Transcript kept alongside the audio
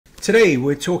Today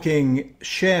we're talking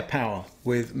share power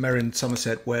with Merryn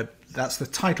Somerset Webb. That's the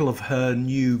title of her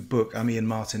new book. I'm Iain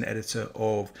Martin, editor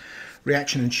of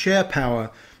Reaction and Share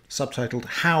Power, subtitled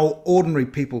How Ordinary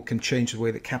People Can Change the Way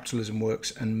That Capitalism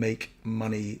Works and Make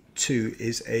Money Too.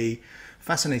 Is a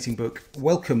fascinating book.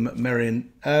 Welcome, Merryn.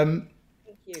 Thank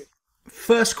you.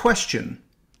 First question,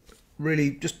 really,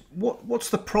 just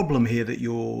what's the problem here that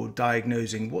you're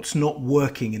diagnosing? What's not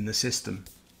working in the system?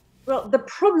 Well, the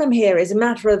problem here is a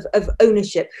matter of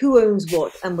ownership, who owns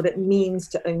what and what it means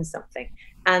to own something.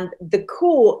 And the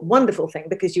core wonderful thing,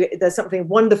 because there's something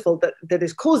wonderful that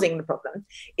is causing the problem,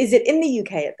 is that in the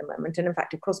UK at the moment, and in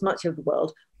fact across much of the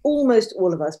world, almost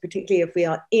all of us, particularly if we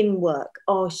are in work,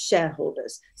 are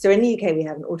shareholders. So in the UK, we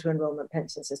have an auto-enrollment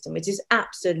pension system, which is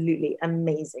absolutely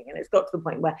amazing. And it's got to the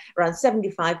point where around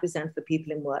 75% of the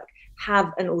people in work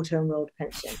have an auto-enrolled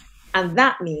pension. And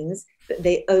that means that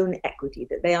they own equity,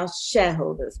 that they are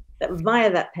shareholders, that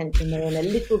via that pension, they own a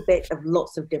little bit of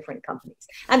lots of different companies.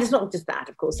 And it's not just that,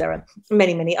 of course, there are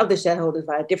many, many other shareholders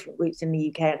via different routes in the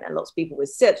UK, and lots of people with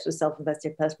SIPs, with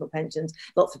self-invested personal pensions,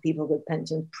 lots of people with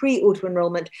pensions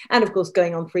pre-auto-enrollment, and of course,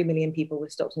 going on 3 million people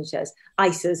with stocks and shares,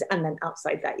 ISAs, and then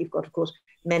outside that, you've got, of course,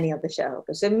 many other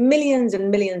shareholders. So millions and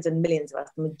millions and millions of us,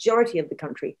 the majority of the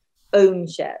country, own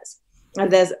shares. And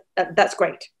that's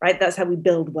great, right? That's how we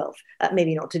build wealth.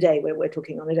 Maybe not today, where we're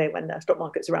talking on a day when the stock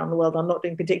markets around the world are not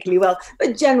doing particularly well.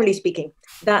 But generally speaking,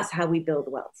 that's how we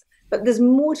build wealth. But there's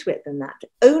more to it than that.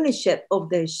 Ownership of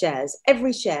those shares,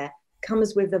 every share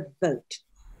comes with a vote.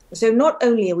 So not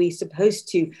only are we supposed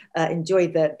to enjoy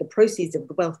the proceeds of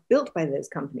the wealth built by those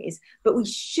companies, but we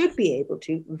should be able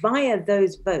to, via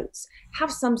those votes, have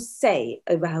some say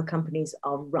over how companies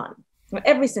are run.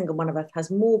 Every single one of us has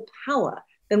more power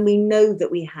than we know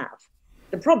that we have.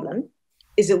 The problem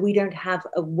is that we don't have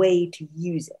a way to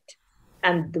use it.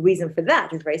 And the reason for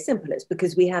that is very simple. It's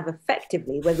because we have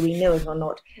effectively, whether we know it or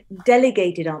not,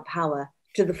 delegated our power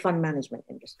to the fund management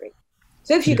industry.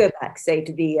 So if you go back, say,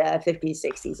 to the 50s,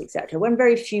 60s, etc., when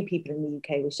very few people in the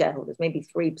UK were shareholders, maybe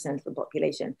 3% of the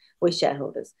population were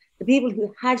shareholders. The people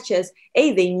who had shares,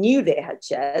 they knew they had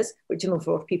shares, which an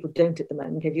awful lot of people don't at the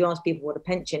moment. If you ask people what a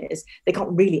pension is, they can't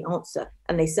really answer,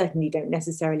 and they certainly don't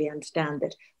necessarily understand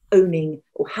that owning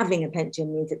or having a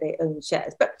pension means that they own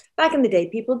shares. But back in the day,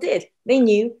 people did. They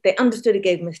knew, they understood it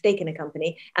gave them a stake in a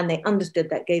company, and they understood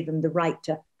that gave them the right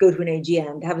to go to an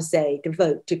AGM, to have a say, to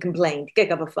vote, to complain, to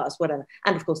kick up a fuss, whatever.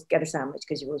 And of course, get a sandwich,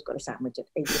 because you've always got a sandwich at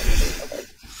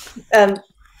AGM.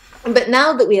 But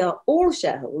now that we are all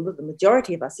shareholders, the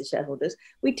majority of us are shareholders,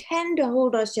 we tend to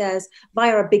hold our shares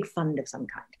via a big fund of some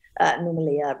kind.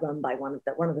 Normally run by one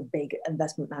of the big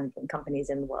investment management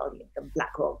companies in the world, the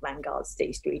BlackRock, Vanguard,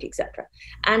 State Street, etc.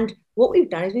 And what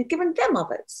we've done is we've given them our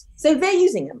votes, so they're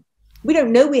using them. We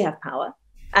don't know we have power,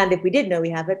 and if we did know we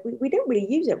have it, we don't really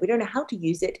use it. We don't know how to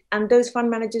use it, and those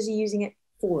fund managers are using it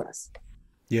for us.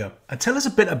 Yeah, and tell us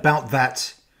a bit about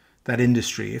that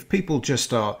industry. If people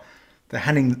just they're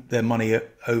handing their money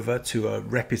over to a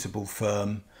reputable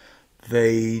firm,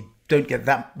 they don't get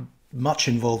that much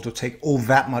involved or take all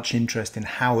that much interest in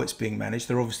how it's being managed.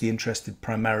 They're obviously interested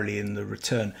primarily in the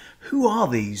return. Who are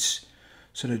these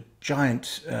sort of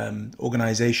giant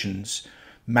organizations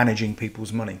managing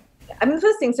people's money? I mean, the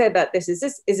first thing to say about this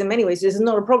is in many ways, this is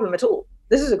not a problem at all.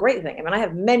 This is a great thing. I mean, I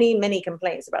have many, many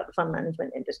complaints about the fund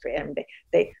management industry. I mean,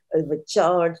 they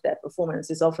overcharge, their performance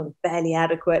is often barely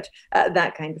adequate,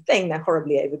 that kind of thing. They're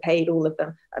horribly overpaid, all of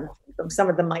them. Some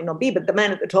of them might not be, but the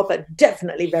men at the top are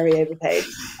definitely very overpaid.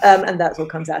 And that's what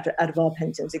comes out of our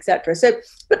pensions, etc. So,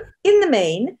 but in the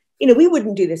main, we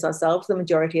wouldn't do this ourselves, the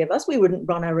majority of us. We wouldn't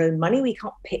run our own money. We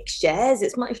can't pick shares.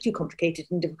 It's much too complicated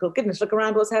and difficult. Goodness, look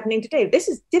around what's happening today. This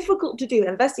is difficult to do.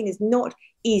 Investing is not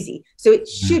easy. So it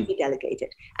should be delegated.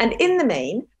 And in the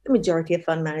main, the majority of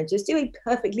fund managers do a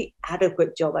perfectly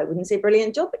adequate job. I wouldn't say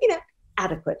brilliant job, but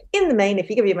adequate. In the main, if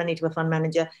you give your money to a fund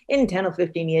manager, in 10 or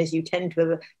 15 years, you tend to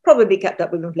have probably kept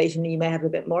up with inflation, and you may have a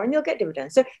bit more, and you'll get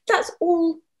dividends. So that's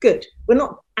all good. We're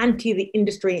not anti the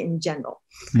industry in general.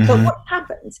 But what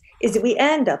happens is that we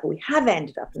have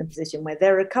ended up in a position where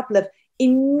there are a couple of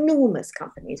enormous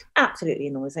companies, absolutely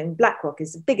enormous. I mean, BlackRock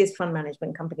is the biggest fund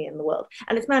management company in the world,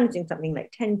 and it's managing something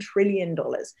like $10 trillion,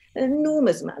 an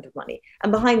enormous amount of money.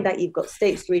 And behind that, you've got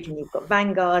State Street and you've got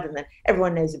Vanguard, and then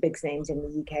everyone knows the big names in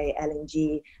the UK,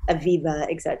 L&G,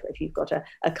 Aviva, etc. If you've got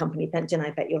a company pension,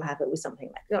 I bet you'll have it with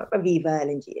something like Aviva,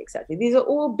 L&G, etc. These are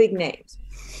all big names.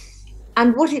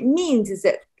 And what it means is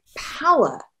that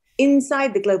power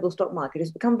inside the global stock market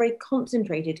has become very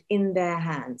concentrated in their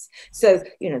hands. So,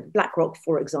 BlackRock,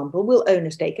 for example, will own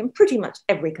a stake in pretty much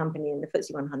every company in the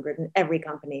FTSE 100 and every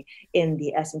company in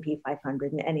the S&P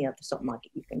 500 and any other stock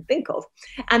market you can think of,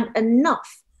 and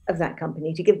enough of that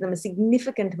company to give them a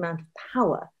significant amount of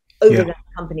power over that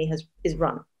company is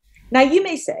run. Now, you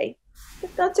may say,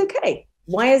 that's okay.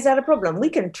 Why is that a problem? We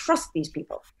can trust these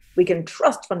people. We can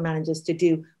trust fund managers to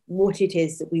do what it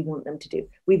is that we want them to do.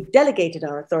 We've delegated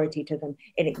our authority to them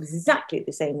in exactly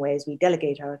the same way as we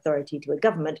delegate our authority to a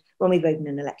government when we vote in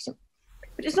an election.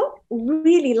 But it's not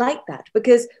really like that,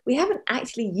 because we haven't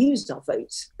actually used our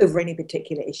votes over any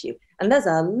particular issue. And there's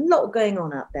a lot going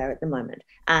on out there at the moment.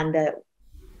 And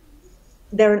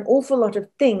there are an awful lot of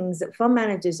things that fund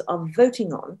managers are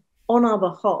voting on our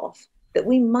behalf that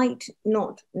we might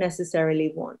not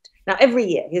necessarily want. Now, every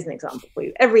year, here's an example for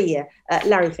you. Every year,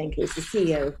 Larry Fink is the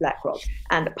CEO of BlackRock,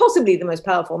 and possibly the most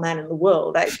powerful man in the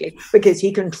world, actually, because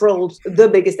he controls the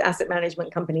biggest asset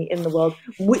management company in the world,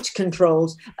 which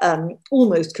controls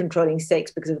almost controlling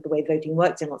stakes because of the way voting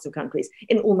works in lots of countries,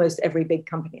 in almost every big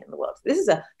company in the world. This is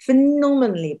a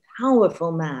phenomenally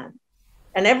powerful man.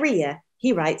 And every year,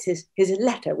 he writes his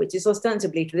letter, which is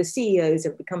ostensibly to the CEOs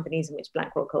of the companies in which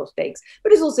BlackRock holds stakes,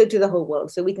 but is also to the whole world,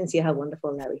 so we can see how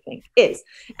wonderful Larry Fink is.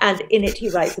 And in it,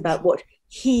 he writes about what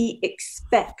he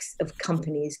expects of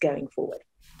companies going forward.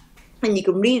 And you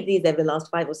can read these over the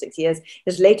last 5 or 6 years.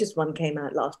 His latest one came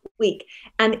out last week.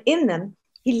 And in them,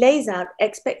 he lays out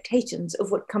expectations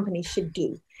of what companies should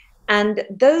do. And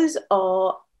those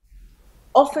are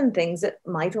often things that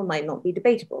might or might not be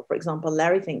debatable. For example,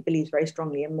 Larry Fink believes very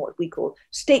strongly in what we call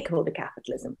stakeholder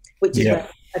capitalism, which is where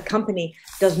a company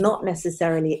does not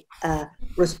necessarily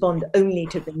respond only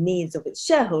to the needs of its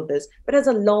shareholders, but has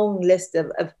a long list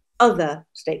of other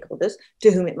stakeholders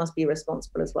to whom it must be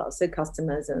responsible as well. So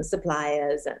customers and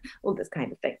suppliers and all this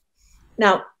kind of thing.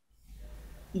 Now,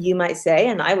 you might say,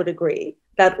 and I would agree,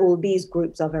 that all these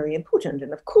groups are very important.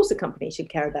 And of course, a company should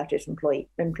care about its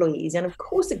employees. And of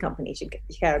course, a company should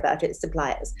care about its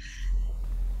suppliers.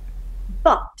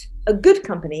 But a good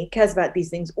company cares about these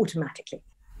things automatically.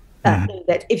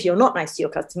 That if you're not nice to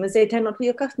your customers, they tend not to be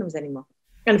your customers anymore.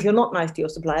 And if you're not nice to your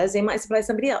suppliers, they might supply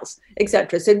somebody else,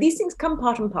 etc. So these things come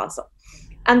part and parcel.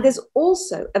 And there's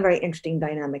also a very interesting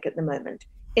dynamic at the moment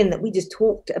in that we just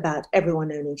talked about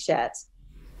everyone owning shares.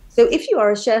 So if you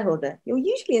are a shareholder, you're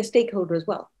usually a stakeholder as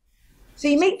well. So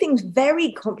you make things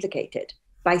very complicated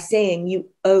by saying you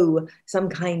owe some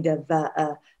kind of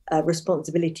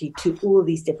responsibility to all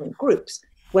these different groups,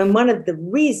 when one of the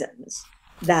reasons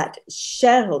that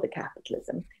shareholder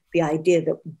capitalism, the idea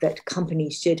that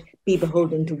companies should be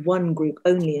beholden to one group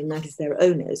only, and that is their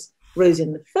owners, rose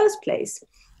in the first place,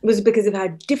 was because of how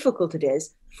difficult it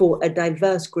is for a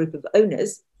diverse group of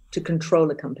owners to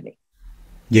control a company.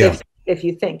 Yeah. So if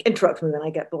you think, interrupt me when I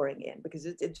get boring, Ian, because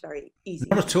it's very easy.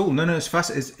 Not at all. No, it's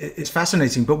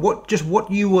fascinating. But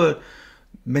what you were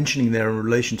mentioning there in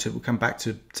relation to, we'll come back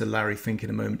to Larry Fink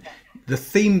in a moment. A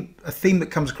theme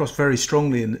that comes across very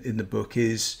strongly in the book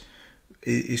is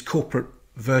corporate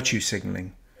virtue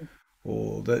signaling,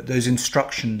 or those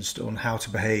instructions on how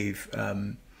to behave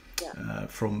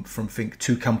from Fink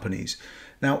to companies.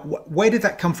 Now, where did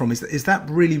that come from? Is that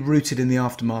really rooted in the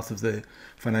aftermath of the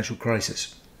financial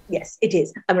crisis? Yes, it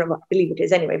is. I mean, I believe it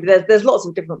is anyway, but there's lots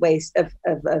of different ways of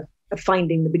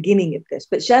finding the beginning of this.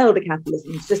 But shareholder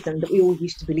capitalism is a system that we all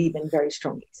used to believe in very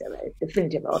strongly. So a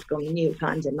definitive article in the New York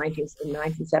Times in the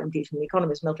 1970s from the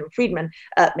economist Milton Friedman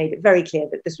made it very clear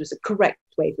that this was a correct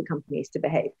way for companies to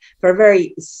behave, for a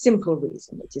very simple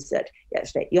reason, which is that,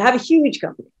 you have a huge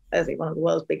company, as one of the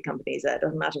world's big companies, it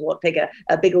doesn't matter what, take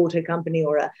a big auto company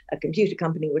or a computer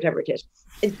company, whatever it is.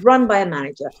 It's run by a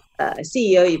manager, a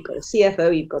CEO, you've got a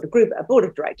CFO, you've got a board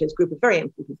of directors, group of very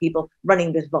important people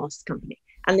running this vast company.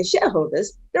 And the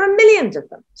shareholders, there are millions of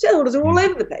them. Shareholders are all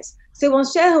over the place. So while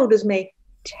shareholders may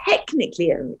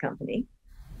technically own the company,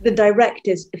 the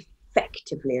directors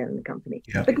effectively own the company,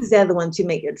 because they're the ones who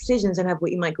make the decisions and have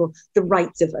what you might call the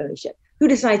rights of ownership. Who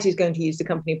decides who's going to use the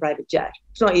company private jet?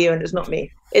 It's not you and it's not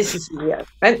me. It's the CEO,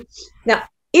 right? Now,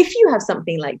 if you have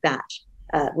something like that,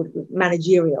 with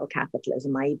managerial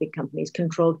capitalism, i.e. big companies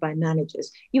controlled by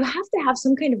managers, you have to have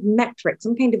some kind of metric,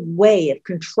 some kind of way of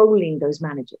controlling those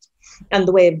managers. And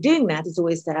the way of doing that is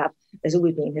always to have, there's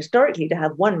always been historically, to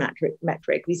have one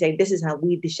metric. We say, this is how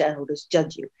we, the shareholders,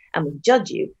 judge you. And we judge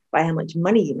you by how much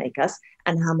money you make us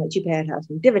and how much you pay out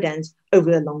in dividends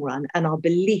over the long run, and our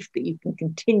belief that you can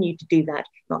continue to do that,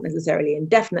 not necessarily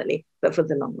indefinitely, but for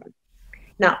the long run.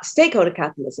 Now, stakeholder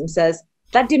capitalism says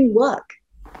that didn't work.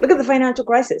 Look at the financial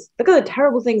crisis. Look at the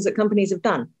terrible things that companies have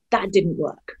done. That didn't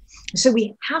work. So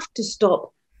we have to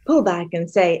stop pull back and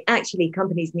say, actually,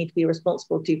 companies need to be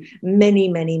responsible to many,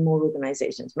 many more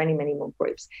organizations, many, many more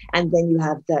groups. And then you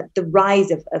have the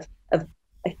rise of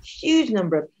a huge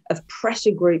number of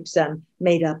pressure groups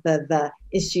made up of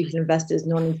institutional investors,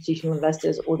 non-institutional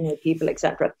investors, ordinary people,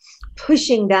 etc.,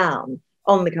 pushing down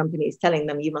on the companies, telling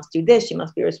them you must do this, you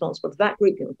must be responsible to that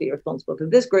group, you must be responsible to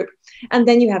this group. And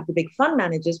then you have the big fund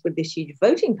managers with this huge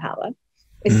voting power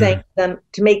is saying to them,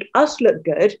 to make us look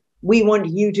good, we want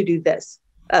you to do this.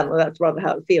 Well, that's rather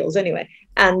how it feels anyway.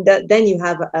 And then you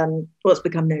have what's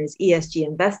become known as ESG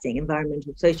investing,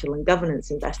 environmental, social, and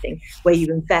governance investing, where you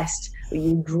invest, where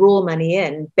you draw money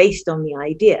in based on the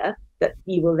idea that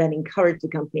you will then encourage the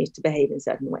companies to behave in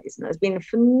certain ways. And that's been a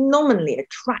phenomenally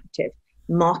attractive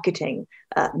marketing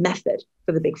method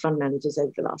for the big fund managers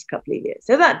over the last couple of years.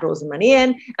 So that draws the money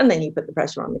in, and then you put the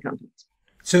pressure on the companies.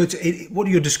 So what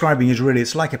you're describing is really,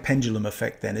 it's like a pendulum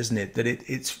effect then, isn't it? That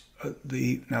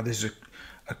now this is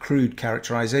a crude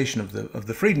characterization of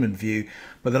the Friedman view,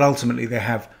 but that ultimately they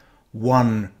have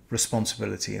one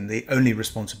responsibility, and the only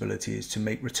responsibility is to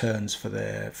make returns for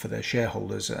their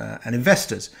shareholders and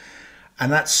investors.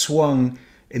 And that's swung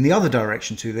in the other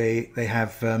direction too. They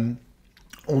have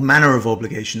all manner of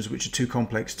obligations which are too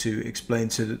complex to explain,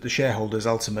 so that the shareholders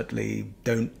ultimately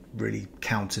don't really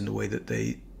count in the way that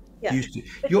they used to.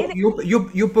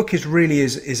 Your book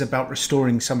is about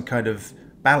restoring some kind of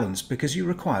balance, because you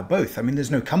require both. I mean,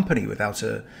 there's no company without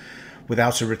a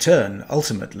return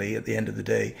ultimately at the end of the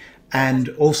day, and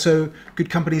also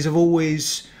good companies have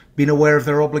always been aware of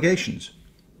their obligations.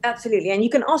 Absolutely. And you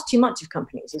can ask too much of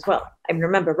companies as well. I mean,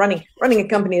 remember, running a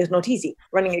company is not easy.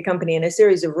 Running a company in a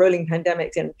series of rolling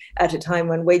pandemics, and at a time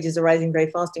when wages are rising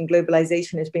very fast and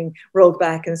globalization is being rolled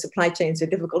back and supply chains are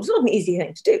difficult, it's not an easy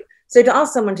thing to do. So to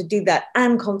ask someone to do that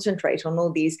and concentrate on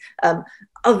all these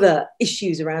other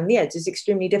issues around the edge is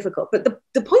extremely difficult. But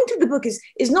the point of the book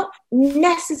is not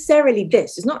necessarily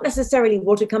this. It's not necessarily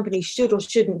what a company should or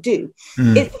shouldn't do.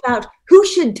 It's about who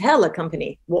should tell a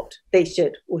company what they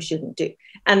should or shouldn't do.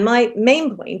 And my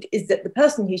main point is that the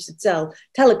person who should tell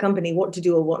a company what to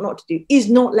do or what not to do is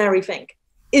not Larry Fink,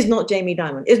 is not Jamie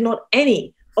Dimon, is not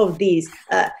any of these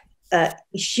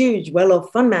huge, well-off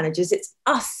fund managers. It's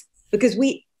us, because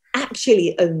we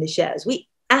actually own the shares. We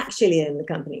actually own the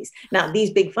companies. Now,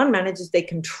 these big fund managers, they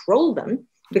control them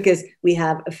because we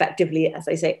have effectively, as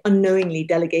I say, unknowingly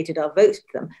delegated our votes to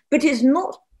them. But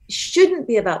shouldn't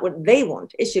be about what they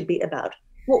want. It should be about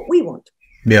what we want.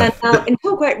 Yeah. And now,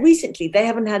 until quite recently, they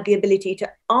haven't had the ability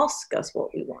to ask us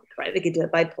what we want, right? They could do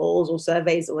it by polls or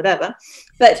surveys or whatever.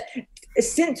 But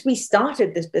since we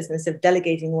started this business of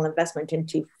delegating all investment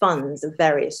into funds of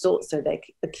various sorts, so they're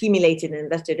accumulated and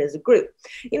invested as a group,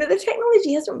 the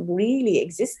technology hasn't really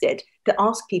existed to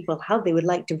ask people how they would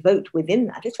like to vote within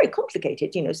that. It's very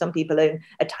complicated. Some people own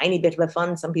a tiny bit of a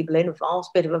fund, some people own a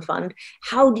vast bit of a fund.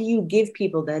 How do you give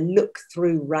people their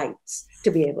look-through rights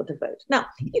to be able to vote? Now,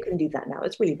 you can do that now.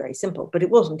 It's really very simple, but it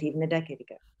wasn't even a decade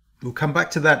ago. We'll come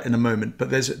back to that in a moment, but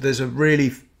there's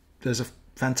a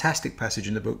fantastic passage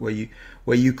in the book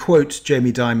where you quote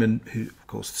Jamie Dimon, who, of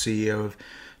course, the CEO of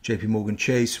JP Morgan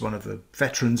Chase, one of the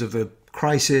veterans of the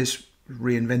crisis,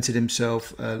 reinvented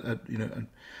himself,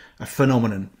 a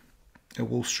phenomenon at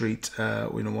Wall Street,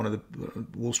 one of the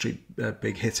Wall Street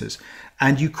big hitters.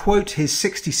 And you quote his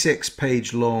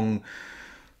 66-page long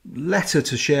letter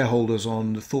to shareholders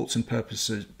on the thoughts and purpose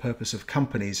of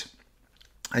companies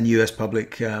and US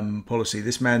public policy.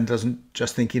 This man doesn't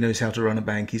just think he knows how to run a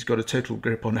bank. He's got a total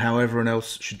grip on how everyone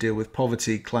else should deal with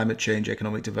poverty, climate change,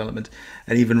 economic development,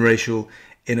 and even racial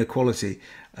inequality.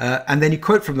 And then you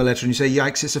quote from the letter and you say,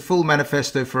 yikes, it's a full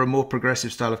manifesto for a more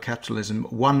progressive style of capitalism.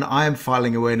 One I am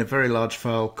filing away in a very large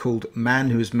file called Man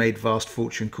Who Has Made Vast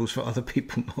Fortune Calls for Other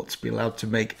People Not to Be Allowed to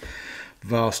Make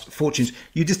Vast Fortunes.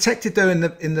 You detected, though, in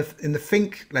the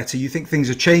Fink letter, you think things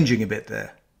are changing a bit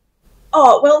there.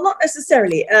 Oh, well, not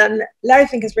necessarily. Larry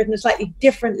Fink has written a slightly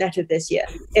different letter this year,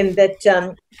 in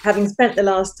that having spent the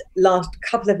last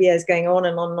couple of years going on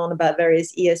and on about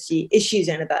various ESG issues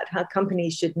and about how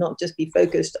companies should not just be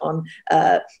focused on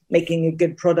making a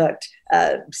good product,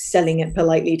 selling it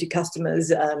politely to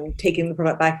customers, taking the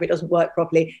product back if it doesn't work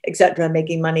properly, etc.,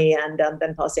 making money and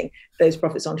then passing those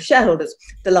profits on to shareholders.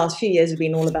 The last few years have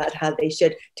been all about how they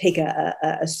should take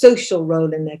a social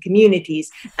role in their communities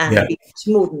and be much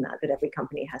more than that every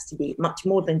company has to be much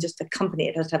more than just a company.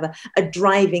 It has to have a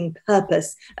driving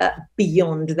purpose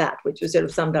beyond that, which was sort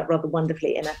of summed up rather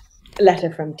wonderfully in a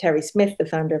letter from Terry Smith, the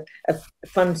founder of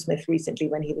Fundsmith, recently,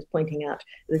 when he was pointing out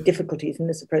the difficulties in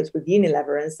this approach with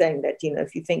Unilever and saying that,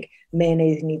 if you think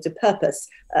mayonnaise needs a purpose,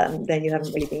 then you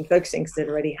haven't really been focusing, because it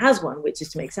already has one, which is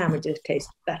to make sandwiches taste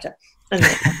better. And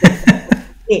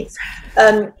Yes.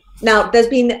 Now, there's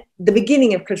been the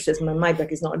beginning of criticism, and my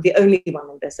book is not the only one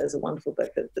on this. There's a wonderful book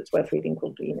that's worth reading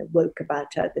called, Woke, about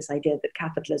this idea that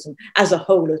capitalism as a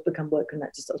whole has become woke, and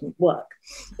that just doesn't work.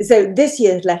 So this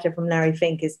year's letter from Larry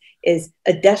Fink is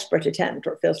a desperate attempt,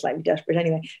 or it feels slightly desperate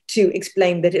anyway, to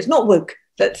explain that it's not woke,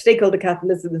 that stakeholder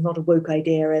capitalism is not a woke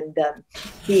idea, and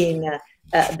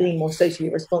being more socially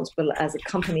responsible as a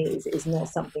company is not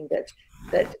something that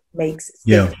makes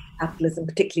capitalism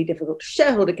particularly difficult to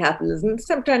shareholder capitalism.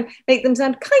 Sometimes make them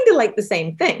sound kind of like the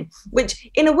same thing, which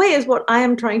in a way is what I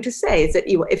am trying to say, is that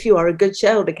if you are a good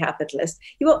shareholder capitalist,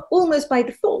 you are almost by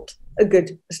default a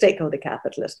good stakeholder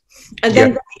capitalist. And then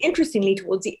very interestingly,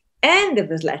 towards the end of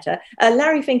his letter,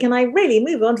 Larry Fink and I really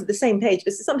move on to the same page.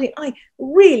 This is something I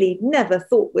really never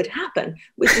thought would happen,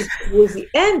 which is towards the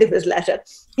end of his letter,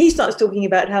 he starts talking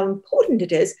about how important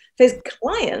it is for his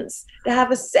clients to have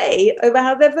a say over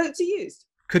how their votes are used.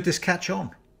 Could this catch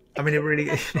on? I mean, it really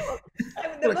is.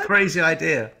 What a crazy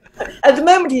idea. At the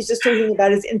moment, he's just talking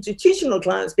about his institutional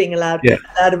clients being allowed to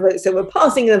vote. So we're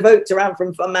passing the votes around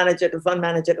from fund manager to fund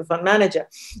manager to fund manager.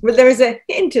 But there is a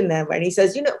hint in there when he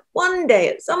says, one day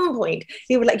at some point,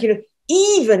 he would like,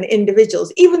 even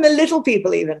individuals, even the little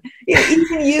people, even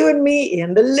you and me,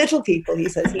 Iain, the little people, he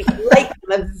says, he'd like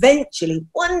them eventually,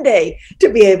 one day,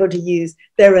 to be able to use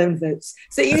their own votes.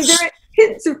 So, there are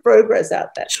hints of progress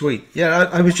out there. Sweet. Yeah,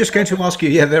 I was just going to ask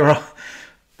you, there are.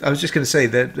 I was just going to say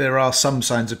that there are some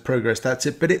signs of progress. That's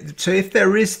it. But so if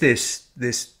there is this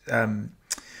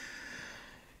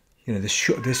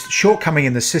shortcoming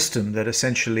in the system that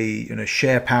essentially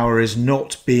share power is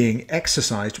not being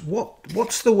exercised,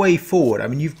 what's the way forward? I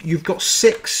mean, you've got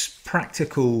 6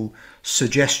 practical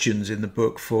suggestions in the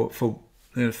book for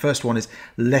the first one is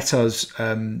let us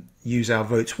use our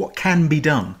votes. What can be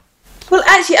done? Well,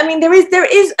 actually, I mean, there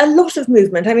is a lot of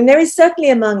movement. I mean, there is certainly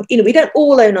among, we don't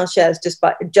all own our shares just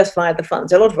via the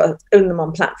funds. A lot of us own them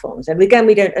on platforms. And again,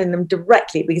 we don't own them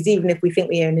directly, because even if we think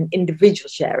we own an individual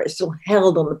share, it's still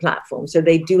held on the platform. So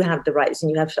they do have the rights, and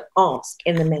you have to ask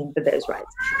in the name for those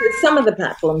rights. But some of the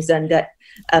platforms, and II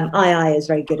is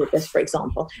very good at this, for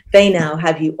example, they now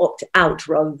have you opt out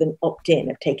rather than opt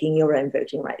in of taking your own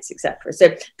voting rights, etc.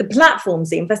 So the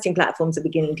platforms, the investing platforms, are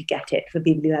beginning to get it for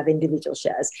people who have individual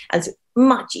shares. And it's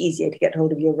much easier to get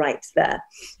hold of your rights there.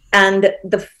 And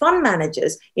the fund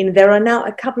managers, there are now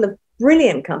a couple of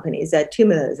brilliant companies.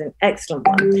 Tumula is an excellent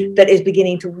one that is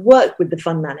beginning to work with the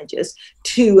fund managers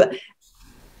to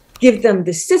give them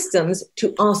the systems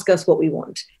to ask us what we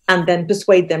want, and then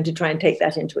persuade them to try and take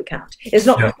that into account. It's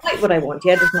not quite what I want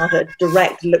yet. It's not a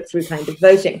direct look-through kind of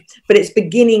voting, but it's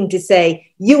beginning to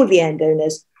say, you are the end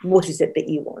owners, what is it that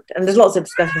you want? And there's lots of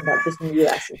discussion about this in the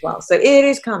US as well. So it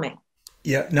is coming.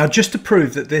 Yeah. Now, just to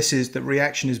prove that that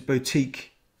Reaction is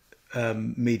boutique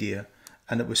media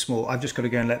and that we're small, I've just got to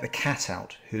go and let the cat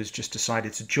out, who's just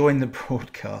decided to join the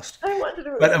broadcast. I wanted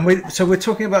to. So we're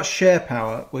talking about share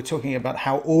power. We're talking about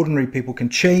how ordinary people can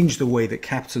change the way that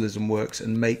capitalism works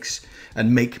and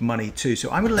make money too. So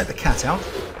I'm going to let the cat out,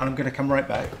 and I'm going to come right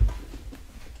back.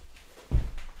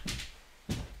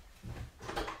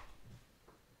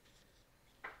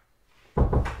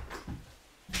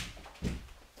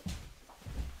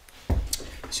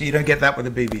 So you don't get that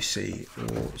with the BBC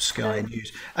or Sky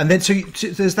News. And then so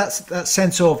there's that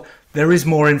sense of there is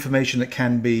more information that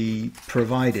can be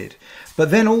provided.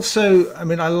 But then also, I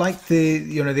mean, I like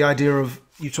the idea of,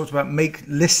 you talked about make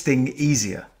listing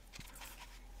easier.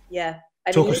 Yeah.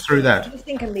 Talk us through that.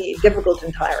 Listing can be difficult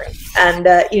and tiring. And,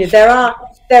 there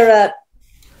are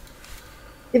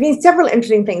been several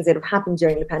interesting things that have happened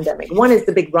during the pandemic. One is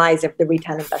the big rise of the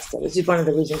retail investor, which is one of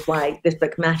the reasons why this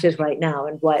book matters right now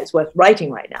and why it's worth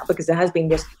writing right now, because there has been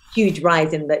this huge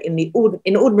rise in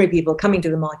ordinary people coming to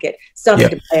the market, starting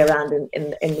to play around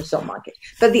in the stock market.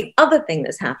 But the other thing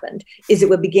that's happened is that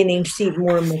we're beginning to see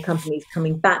more and more companies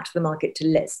coming back to the market to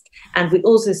list. And we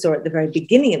also saw at the very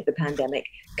beginning of the pandemic,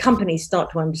 companies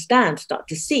start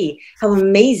to see how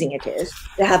amazing it is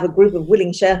to have a group of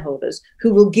willing shareholders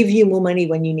who will give you more money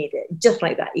when you need it. Just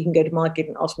like that, you can go to market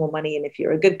and ask more money, and if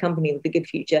you're a good company with a good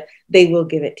future, they will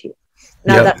give it to you.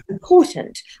 Now, that's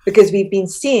important because we've been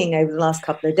seeing over the last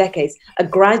couple of decades a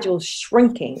gradual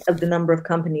shrinking of the number of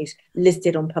companies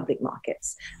listed on public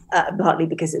markets, partly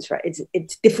because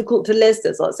it's difficult to list.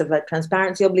 There's lots of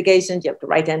transparency obligations. You have to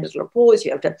write endless reports.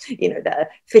 You have to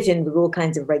fit in with all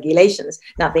kinds of regulations.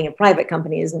 Now, being a private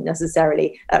company isn't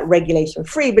necessarily regulation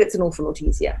free, but it's an awful lot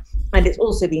easier. And it's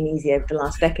also been easier over the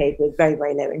last decade with very,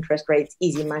 very low interest rates,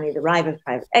 easy money to arrive at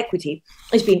private equity.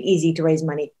 It's been easy to raise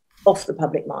money off the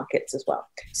public markets as well.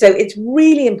 So it's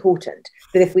really important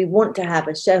that if we want to have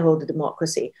a shareholder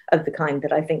democracy of the kind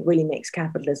that I think really makes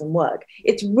capitalism work,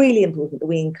 it's really important that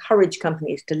we encourage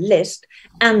companies to list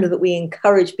and that we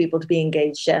encourage people to be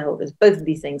engaged shareholders. Both of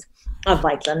these things are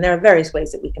vital, and there are various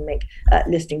ways that we can make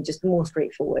listing just more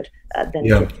straightforward than it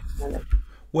is at the moment.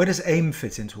 Where does AIM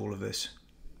fit into all of this?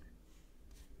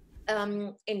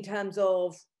 In terms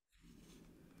of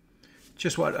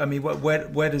just what I mean,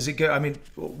 where does it go? I mean,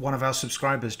 one of our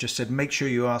subscribers just said, make sure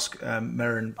you ask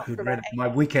Merryn, who'd read my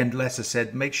weekend letter,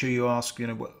 said, make sure you ask. You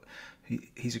know,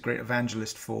 he's a great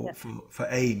evangelist for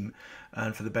AIM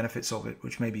and for the benefits of it,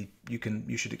 which maybe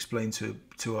you should explain to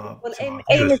our. Well, to our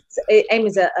AIM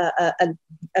is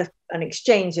an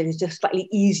exchange that is just slightly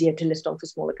easier to list on for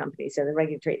smaller companies, so the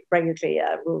regulatory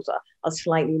rules are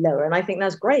slightly lower, and I think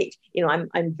that's great. You know,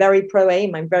 I'm very pro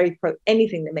AIM. I'm very pro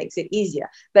anything that makes it easier.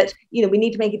 But you know, we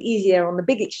need to make it easier on the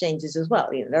big exchanges as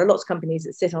well. You know, there are lots of companies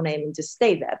that sit on AIM and just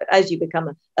stay there. But as you become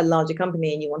a larger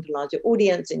company and you want a larger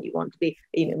audience and you want to be,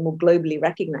 you know, more globally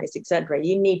recognized, etc.,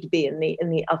 you need to be in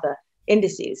the other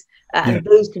indices, and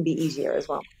those can be easier as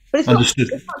well. But it's not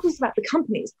just about the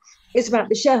companies, it's about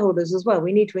the shareholders as well.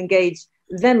 We need to engage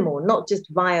them more, not just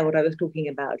via what I was talking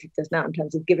about just now in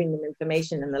terms of giving them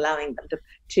information and allowing them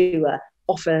to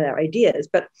offer their ideas.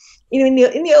 But you know,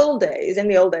 in the old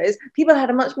days, people had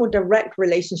a much more direct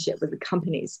relationship with the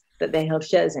companies that they held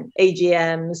shares in.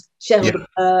 AGMs, shareholder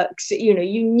perks. You know,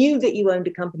 you knew that you owned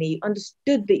a company, you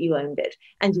understood that you owned it,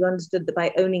 and you understood that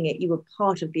by owning it, you were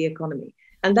part of the economy.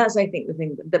 And that's, I think, the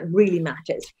thing that really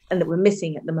matters and that we're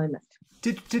missing at the moment.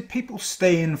 Did people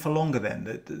stay in for longer then?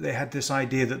 That they had this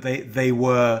idea that they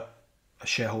were a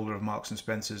shareholder of Marks and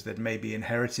Spencer's, that maybe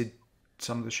inherited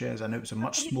some of the shares. I know it was a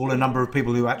much smaller number of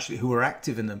people who were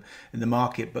active in the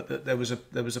market, but that there was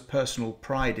a personal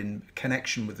pride in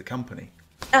connection with the company.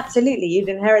 Absolutely, you'd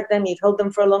inherit them, you'd hold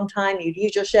them for a long time, you'd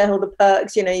use your shareholder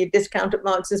perks, you know, you'd discount at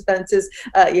Marks and Spencer's,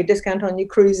 you discount on your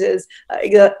cruises,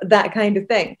 that kind of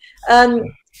thing.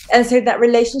 And so that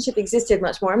relationship existed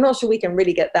much more. I'm not sure we can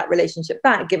really get that relationship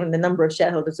back, given the number of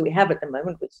shareholders that we have at the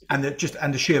moment. And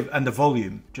the sheer and the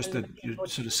volume, just the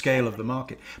sort of scale of the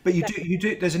market. But you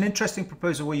do. There's an interesting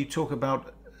proposal where you talk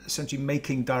about essentially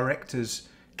making directors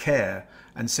care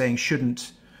and saying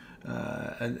shouldn't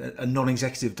a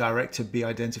non-executive director be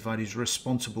identified as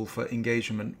responsible for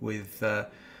engagement with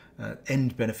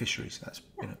end beneficiaries. That's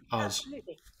us.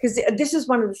 Absolutely. Because this is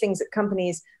one of the things that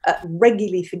companies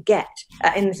regularly forget,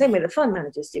 in the same way that fund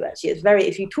managers do. Actually, it's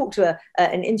if you talk to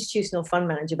an institutional fund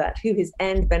manager about who his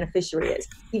end beneficiary is,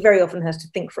 he very often has to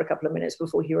think for a couple of minutes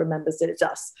before he remembers that it's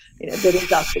us. You know, that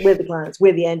it's us, that we're the clients,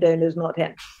 we're the end owners, not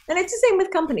him. And it's the same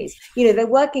with companies. You know, they're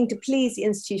working to please the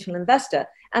institutional investor,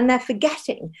 and they're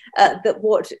forgetting that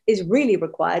what is really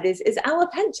required is our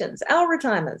pensions, our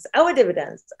retirements, our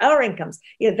dividends, our incomes.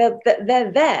 You know,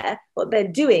 they're there. What they're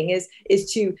doing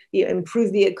is to, you know,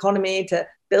 improve the economy, to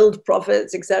build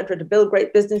profits, etc., to build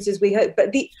great businesses, we hope.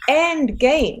 But the end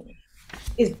game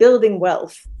is building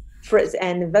wealth for its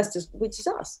end investors, which is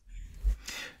us.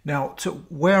 Now, so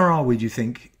where are we, do you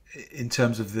think, in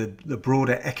terms of the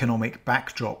broader economic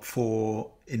backdrop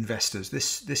for investors?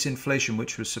 This inflation,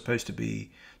 which was supposed to be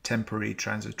temporary,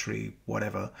 transitory,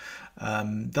 whatever,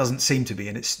 doesn't seem to be,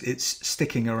 and it's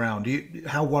sticking around.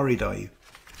 How worried are you?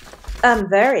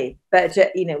 Very, but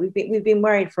you know, we've been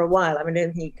worried for a while. I mean, I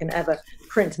don't think you can ever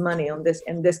print money on this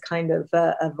in this kind of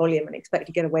volume and expect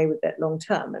to get away with it long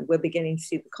term. And we're beginning to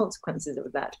see the consequences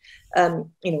of that.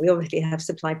 You know, we obviously have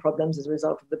supply problems as a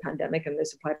result of the pandemic, and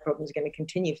those supply problems are going to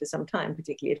continue for some time,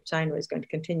 particularly if China is going to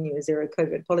continue a zero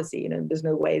COVID policy. You know, there's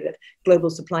no way that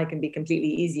global supply can be completely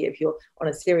easy if you're on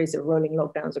a series of rolling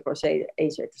lockdowns across Asia.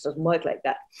 It just doesn't work like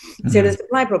that. So the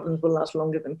supply problems will last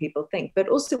longer than people think. But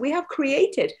also, we have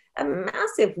created a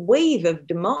massive wave of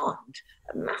demand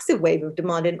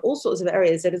in all sorts of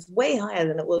areas that is way higher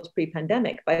than it was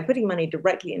pre-pandemic, by putting money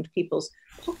directly into people's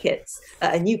pockets,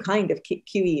 a new kind of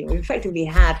QE. We've effectively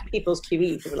had people's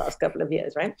QE for the last couple of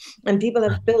years, right? And people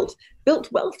have built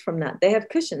wealth from that. They have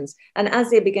cushions. And as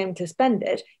they begin to spend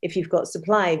it, if you've got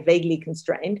supply vaguely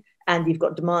constrained and you've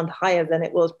got demand higher than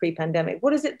it was pre-pandemic,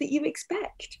 what is it that you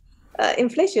expect?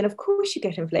 Inflation. Of course you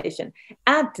get inflation.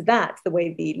 Add to that the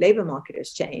way the labour market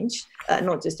has changed,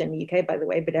 not just in the UK, by the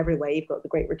way, but everywhere. You've got the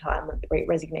great retirement, the great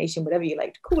resignation, whatever you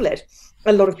like to call it.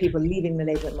 A lot of people leaving the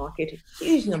labour market, a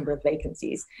huge number of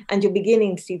vacancies, and you're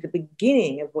beginning to see the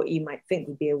beginning of what you might think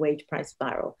would be a wage price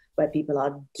spiral, where people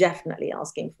are definitely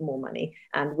asking for more money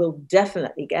and will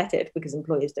definitely get it because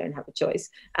employers don't have a choice,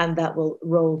 and that will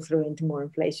roll through into more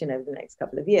inflation over the next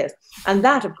couple of years. And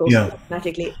that, of course,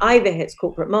 automatically either hits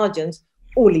corporate margins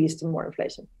or leads to more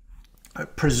inflation.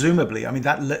 Presumably, I mean,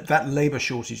 that labour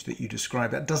shortage that you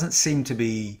described, that doesn't seem to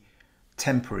be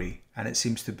temporary, and it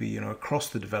seems to be, across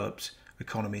the developed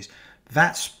economies.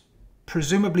 That's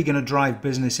presumably going to drive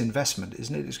business investment,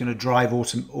 isn't it? It's going to drive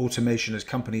automation as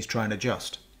companies try and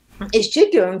adjust. It should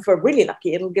do, and if we're really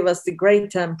lucky, it'll give us the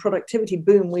great productivity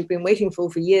boom we've been waiting for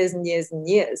years and years and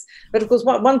years. But of course,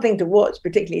 one thing to watch,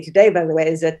 particularly today, by the way,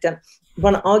 is that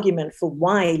one argument for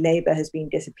why labour has been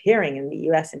disappearing in the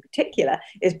US in particular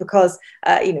is because,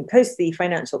 post the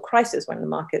financial crisis, when the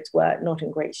markets were not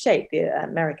in great shape, the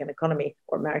American economy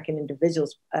or American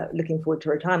individuals looking forward to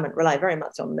retirement rely very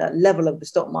much on the level of the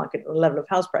stock market and the level of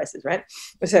house prices, right?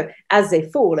 So as they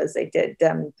fall, as they did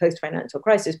post-financial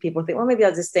crisis, people think, well, maybe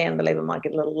I'll just stay in the labour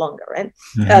market a little longer, right?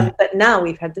 Mm-hmm. But now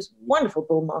we've had this wonderful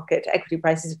bull market. Equity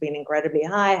prices have been incredibly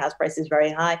high, house prices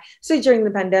very high. So during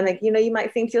the pandemic, you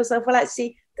might think to yourself, well,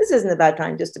 actually, this isn't a bad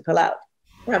time just to pull out.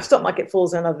 If stock market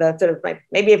falls another sort of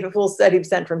maybe if it falls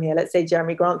 30% from here, let's say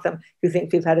Jeremy Grantham, who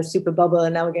thinks we've had a super bubble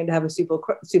and now we're going to have a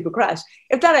super crash.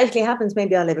 If that actually happens,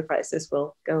 maybe our labour crisis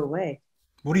will go away.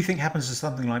 What do you think happens to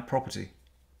something like property?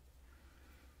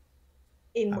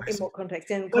 In what context?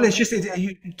 Well, it's just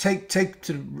you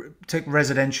take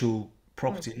residential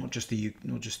property, not just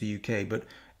the UK, but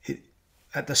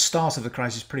at the start of the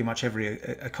crisis, pretty much every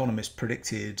economist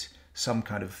predicted some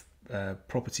kind of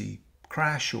property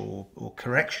crash or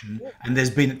correction, and there's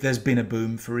been a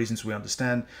boom for reasons we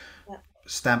understand.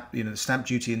 The stamp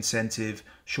duty incentive,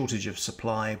 shortage of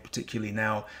supply, particularly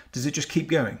now. Does it just keep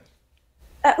going?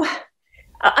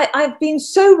 I've been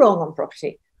so wrong on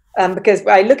property. Because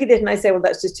I look at it and I say, well,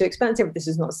 that's just too expensive. This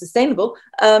is not sustainable.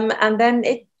 And then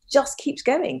it just keeps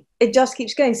going. It just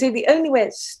keeps going. So the only way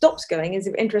it stops going is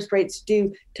if interest rates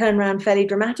do turn around fairly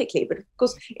dramatically. But of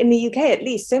course, in the UK, at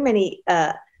least, so many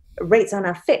rates are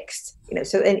now fixed.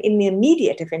 So in the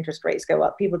immediate, if interest rates go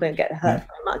up, people don't get hurt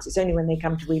very much. It's only when they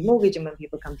come to remortgage and when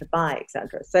people come to buy,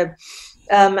 etc. So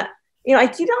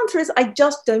the answer is I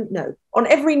just don't know. On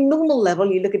every normal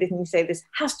level, you look at it and you say this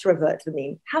has to revert to the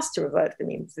mean,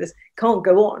 This can't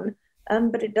go on,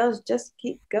 but it does just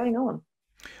keep going on.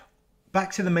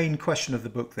 Back to the main question of the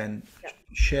book then,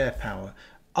 share power.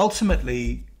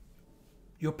 Ultimately,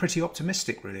 you're pretty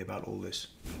optimistic really about all this.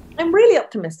 I'm really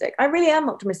optimistic. I really am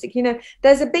optimistic.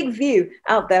 There's a big view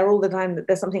out there all the time that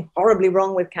there's something horribly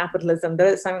wrong with capitalism,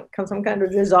 that it's some kind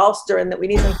of disaster and that we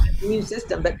need some kind of new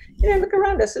system. But, look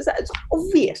around us. It's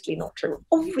obviously not true.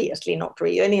 Obviously not true.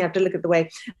 You only have to look at the way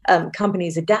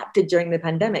companies adapted during the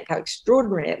pandemic, how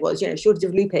extraordinary it was. Shortage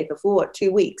of loo paper for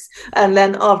 2 weeks. And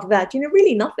then after that,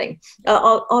 really nothing.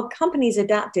 Our companies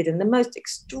adapted in the most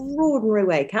extraordinary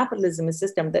way. Capitalism is a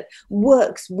system that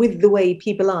works with the way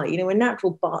people are. We're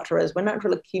natural barterers, we're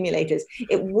natural accumulators.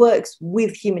 It works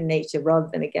with human nature rather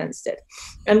than against it.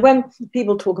 And when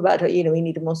people talk about, we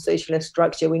need a more socialist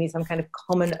structure, we need some kind of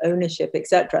common ownership,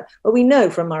 etc. Well, we know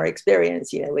from our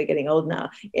experience, we're getting old now,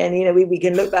 and we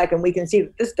can look back and we can see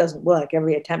that this doesn't work.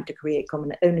 Every attempt to create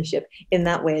common ownership in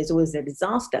that way is always a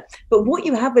disaster. But what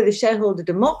you have with a shareholder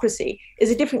democracy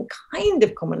is a different kind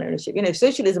of common ownership.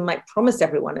 Socialism might promise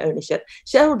everyone ownership.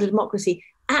 Shareholder democracy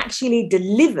actually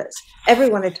delivers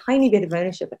everyone a tiny bit of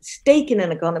ownership, a stake in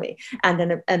an economy,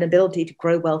 and an ability to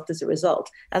grow wealth as a result.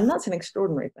 And that's an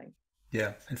extraordinary thing.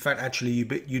 Yeah. In fact, actually,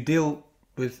 you deal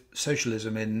with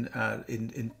socialism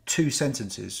in 2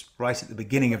 sentences right at the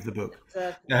beginning of the book.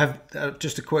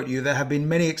 Just to quote you, there have been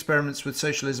many experiments with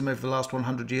socialism over the last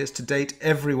 100 years. To date,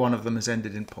 every one of them has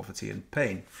ended in poverty and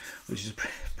pain, which is a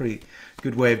pretty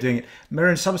good way of doing it.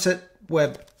 Merryn Somerset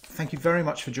Webb, thank you very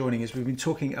much for joining us. We've been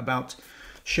talking about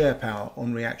share power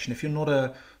on Reaction. If you're not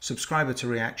a subscriber to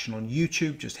Reaction on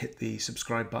YouTube, just hit the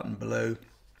subscribe button below.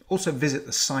 Also visit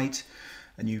the site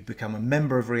and you become a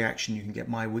member of Reaction. You can get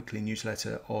my weekly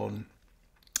newsletter on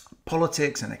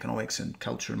politics and economics and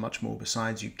culture and much more.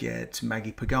 Besides, you get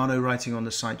Maggie Pagano writing on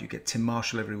the site. You get Tim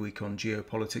Marshall every week on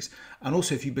geopolitics. And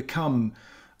also, if you become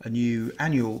a new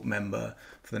annual member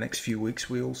for the next few weeks,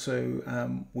 we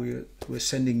also we're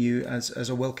sending you as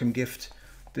a welcome gift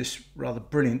this rather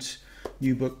brilliant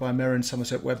new book by Merryn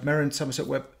Somerset Webb. Merryn Somerset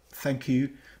Webb, thank you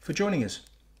for joining us.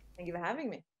 Thank you for having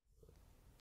me.